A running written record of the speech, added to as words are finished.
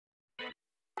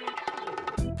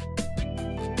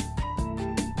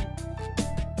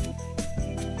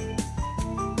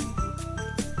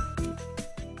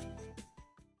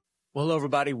Well, hello,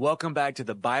 everybody. Welcome back to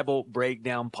the Bible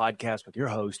Breakdown Podcast with your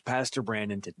host, Pastor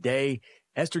Brandon. Today,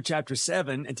 Esther chapter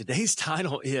 7, and today's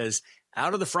title is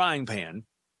Out of the Frying Pan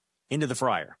into the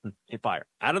Fire.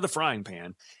 Out of the frying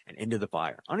pan and into the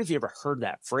fire. I don't know if you ever heard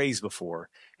that phrase before.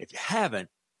 If you haven't,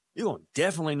 you will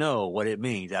definitely know what it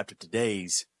means after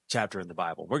today's chapter in the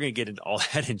Bible. We're going to get into all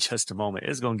that in just a moment.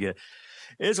 It's going to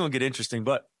get interesting.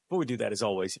 But before we do that, as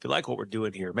always, if you like what we're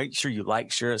doing here, make sure you like,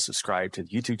 share, and subscribe to the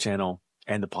YouTube channel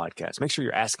and the podcast. Make sure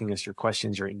you're asking us your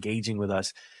questions. You're engaging with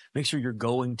us. Make sure you're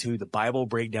going to the Bible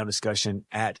breakdown discussion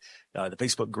at the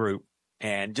Facebook group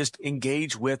and just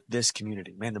engage with this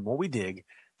community. Man, the more we dig,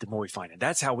 the more we find it.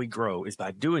 That's how we grow, is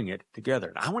by doing it together.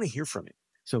 And I want to hear from you.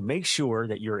 So make sure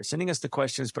that you're sending us the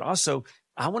questions, but also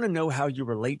I want to know how you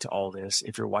relate to all this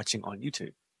if you're watching on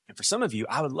YouTube. And for some of you,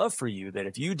 I would love for you that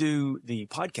if you do the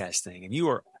podcast thing, and you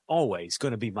are always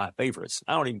going to be my favorites,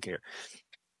 I don't even care.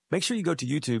 Make sure you go to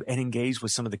YouTube and engage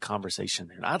with some of the conversation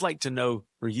there. And I'd like to know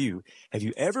for you, have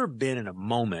you ever been in a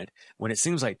moment when it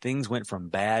seems like things went from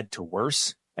bad to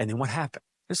worse? And then what happened?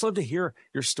 I'd just love to hear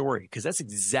your story, because that's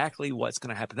exactly what's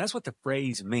going to happen. That's what the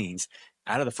phrase means,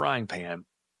 out of the frying pan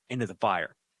into the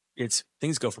fire. It's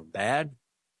things go from bad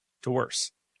to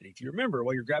worse. And if you remember,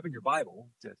 while you're grabbing your Bible,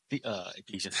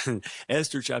 Ephesians,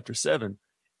 Esther chapter 7,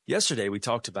 yesterday we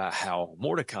talked about how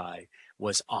Mordecai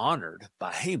was honored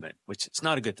by Haman, which is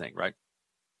not a good thing, right?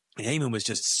 And Haman was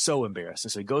just so embarrassed.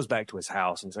 And so he goes back to his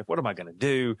house and he's like, what am I going to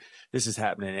do? This is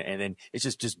happening. And then it's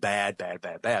just bad.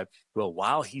 Well,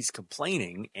 while he's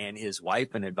complaining and his wife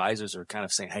and advisors are kind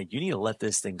of saying, hey, you need to let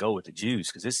this thing go with the Jews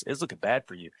because this is looking bad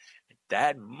for you. At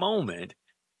that moment,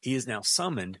 he is now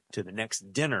summoned to the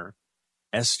next dinner,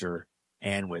 Esther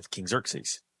and with King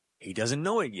Xerxes. He doesn't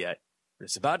know it yet, but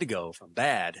it's about to go from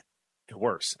bad to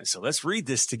worse. And so let's read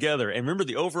this together. And remember,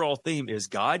 the overall theme is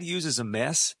God uses a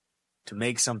mess to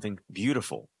make something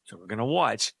beautiful. So we're going to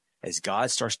watch as God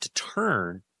starts to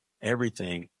turn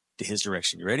everything to his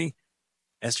direction. You ready?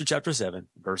 Esther chapter 7,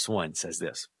 verse 1 says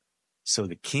this. So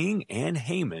the king and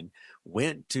Haman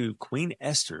went to Queen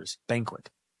Esther's banquet.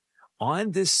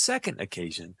 On this second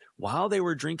occasion, while they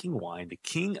were drinking wine, the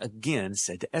king again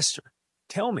said to Esther,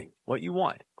 tell me what you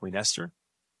want, Queen Esther.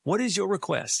 What is your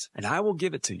request? And I will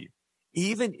give it to you,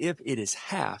 even if it is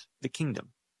half the kingdom.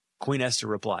 Queen Esther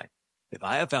replied, if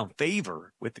I have found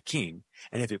favor with the king,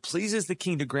 and if it pleases the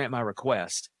king to grant my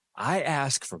request, I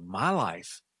ask for my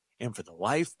life and for the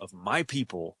life of my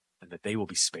people, and that they will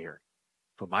be spared.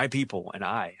 For my people and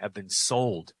I have been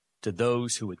sold to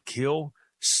those who would kill,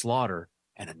 slaughter,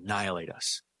 and annihilate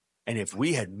us. And if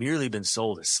we had merely been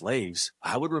sold as slaves,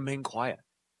 I would remain quiet.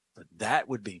 But that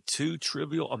would be too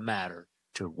trivial a matter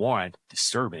to warrant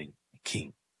disturbing the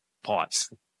king.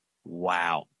 Pause.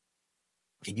 Wow.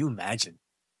 Can you imagine?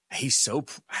 He's so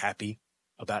happy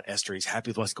about Esther. He's happy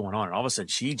with what's going on. And all of a sudden,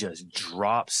 she just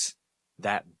drops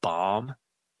that bomb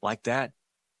like that.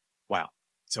 Wow.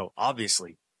 So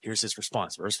obviously, here's his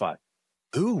response. Verse 5.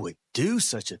 Who would do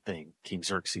such a thing? King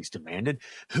Xerxes demanded.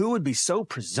 Who would be so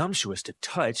presumptuous to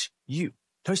touch you?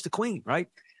 Touch the queen, right?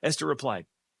 Esther replied.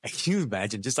 And can you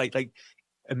imagine? Just like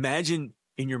imagine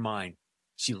in your mind,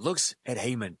 she looks at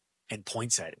Haman and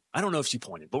points at him. I don't know if she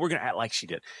pointed, but we're going to act like she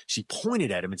did. She pointed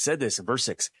at him and said this in verse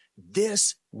 6.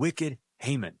 This wicked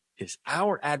Haman is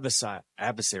our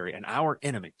adversary and our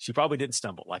enemy. She probably didn't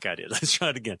stumble like I did. Let's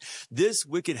try it again. This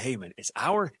wicked Haman is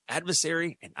our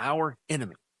adversary and our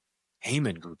enemy.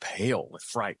 Haman grew pale with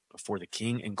fright before the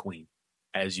king and queen,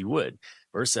 as you would.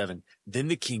 Verse 7. Then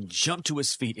the king jumped to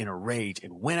his feet in a rage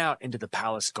and went out into the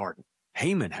palace garden.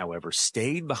 Haman, however,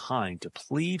 stayed behind to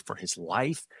plead for his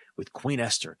life with Queen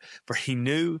Esther, for he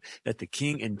knew that the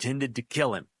king intended to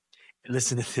kill him.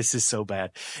 Listen, this is so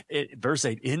bad. Verse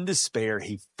 8, in despair,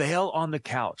 he fell on the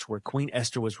couch where Queen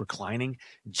Esther was reclining,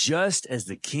 just as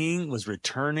the king was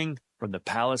returning from the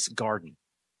palace garden.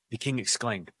 The king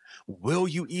exclaimed, will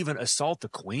you even assault the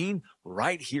queen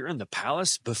right here in the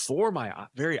palace before my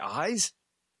very eyes?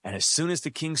 And as soon as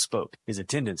the king spoke, his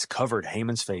attendants covered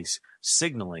Haman's face,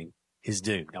 signaling his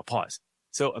doom. Now pause.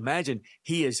 So imagine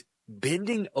he is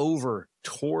bending over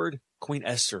toward Queen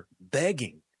Esther,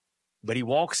 begging, but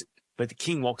the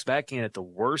king walks back in at the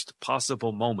worst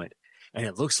possible moment. And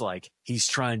it looks like he's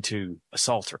trying to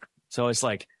assault her. So it's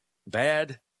like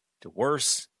bad to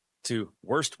worse to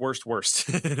worst.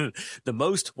 The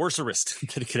most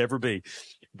worserest that it could ever be.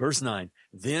 Verse 9,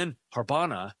 then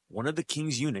Harbana, one of the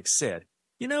king's eunuchs, said,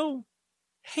 you know,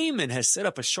 Haman has set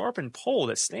up a sharpened pole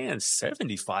that stands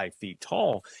 75 feet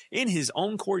tall in his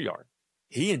own courtyard.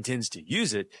 He intends to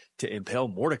use it to impale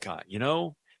Mordecai, you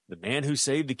know, the man who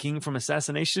saved the king from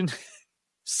assassination.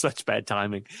 Such bad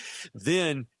timing.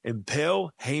 Then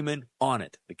impale Haman on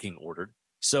it, the king ordered.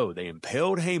 So they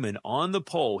impaled Haman on the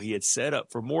pole he had set up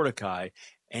for Mordecai,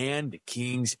 and the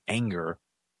king's anger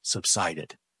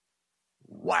subsided.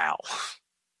 Wow.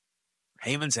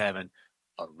 Haman's having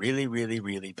a really, really,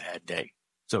 really bad day.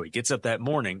 So he gets up that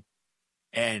morning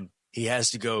and he has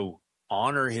to go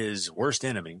honor his worst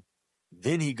enemy.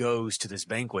 Then he goes to this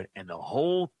banquet and the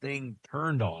whole thing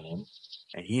turned on him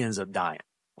and he ends up dying.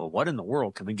 Well, what in the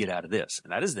world can we get out of this?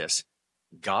 And that is this.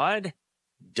 God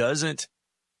doesn't,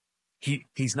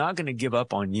 he's not going to give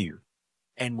up on you.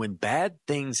 And when bad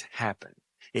things happen,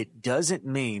 it doesn't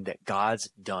mean that God's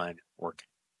done working.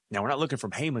 Now, we're not looking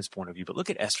from Haman's point of view, but look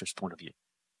at Esther's point of view.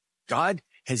 God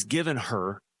has given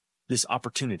her this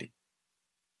opportunity.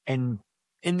 And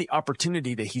in the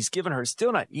opportunity that he's given her, it's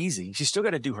still not easy. She's still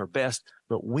got to do her best.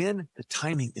 But when the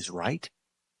timing is right,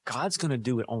 God's going to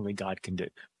do what only God can do.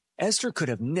 Esther could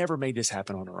have never made this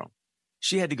happen on her own.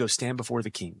 She had to go stand before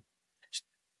the king.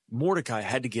 Mordecai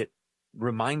had to get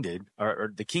reminded,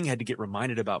 or the king had to get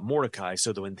reminded about Mordecai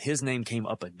so that when his name came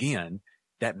up again,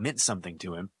 that meant something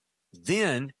to him.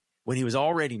 Then, when he was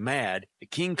already mad, the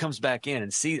king comes back in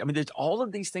and sees, all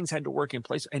of these things had to work in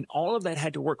place, and all of that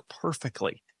had to work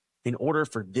perfectly in order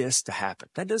for this to happen.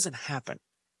 That doesn't happen.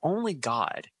 Only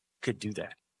God could do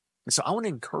that. And so I want to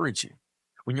encourage you,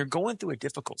 when you're going through a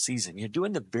difficult season, you're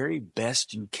doing the very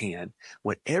best you can.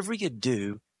 Whatever you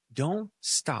do, don't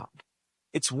stop.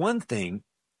 It's one thing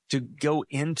to go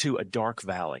into a dark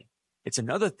valley. It's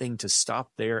another thing to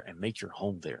stop there and make your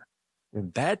home there. When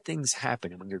bad things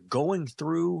happen and when you're going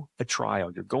through a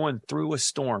trial, you're going through a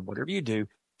storm, whatever you do,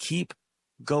 keep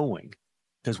going.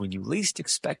 Because when you least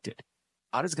expect it,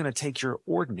 God is going to take your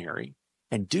ordinary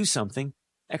and do something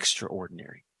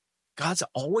extraordinary. God's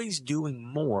always doing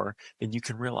more than you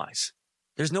can realize.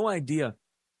 We have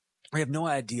no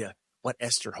idea what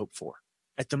Esther hoped for.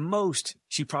 At the most,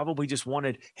 she probably just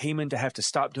wanted Haman to have to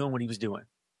stop doing what he was doing.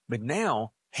 But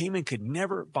now, Haman could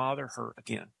never bother her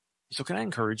again. So can I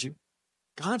encourage you?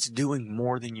 God's doing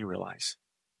more than you realize.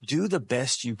 Do the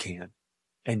best you can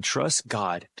and trust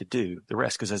God to do the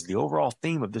rest. Because as the overall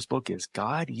theme of this book is,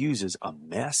 God uses a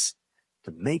mess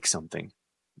to make something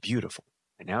beautiful.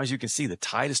 And now, as you can see, the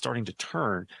tide is starting to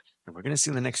turn, and we're going to see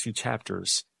in the next few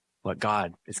chapters what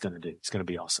God is going to do. It's going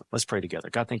to be awesome. Let's pray together.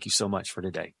 God, thank you so much for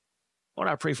today. Lord,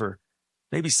 I pray for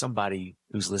maybe somebody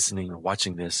who's listening or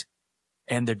watching this,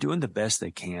 and they're doing the best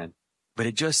they can, but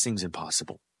it just seems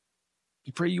impossible.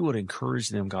 We pray you would encourage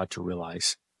them, God, to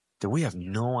realize that we have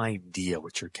no idea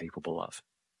what you're capable of.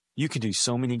 You can do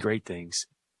so many great things.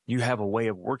 You have a way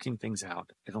of working things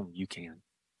out that only you can.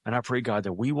 And I pray, God,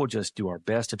 that we will just do our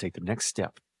best to take the next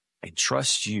step and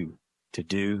trust you to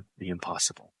do the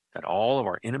impossible, that all of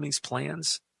our enemies'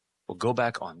 plans will go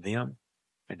back on them,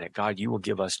 and that, God, you will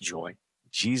give us joy. In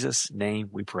Jesus' name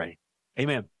we pray.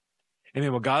 Amen.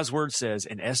 Amen. Well, God's word says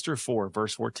in Esther 4,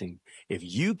 verse 14, if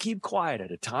you keep quiet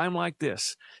at a time like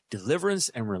this, deliverance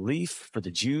and relief for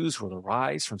the Jews will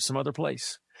arise from some other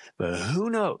place. But who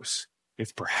knows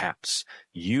if perhaps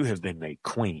you have been made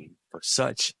queen for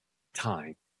such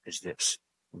time as this.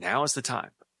 Now is the time.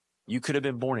 You could have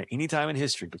been born at any time in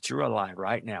history, but you're alive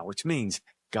right now, which means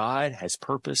God has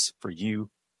purpose for you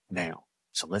now.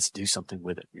 So let's do something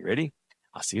with it. You ready?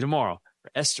 I'll see you tomorrow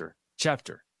for Esther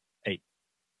chapter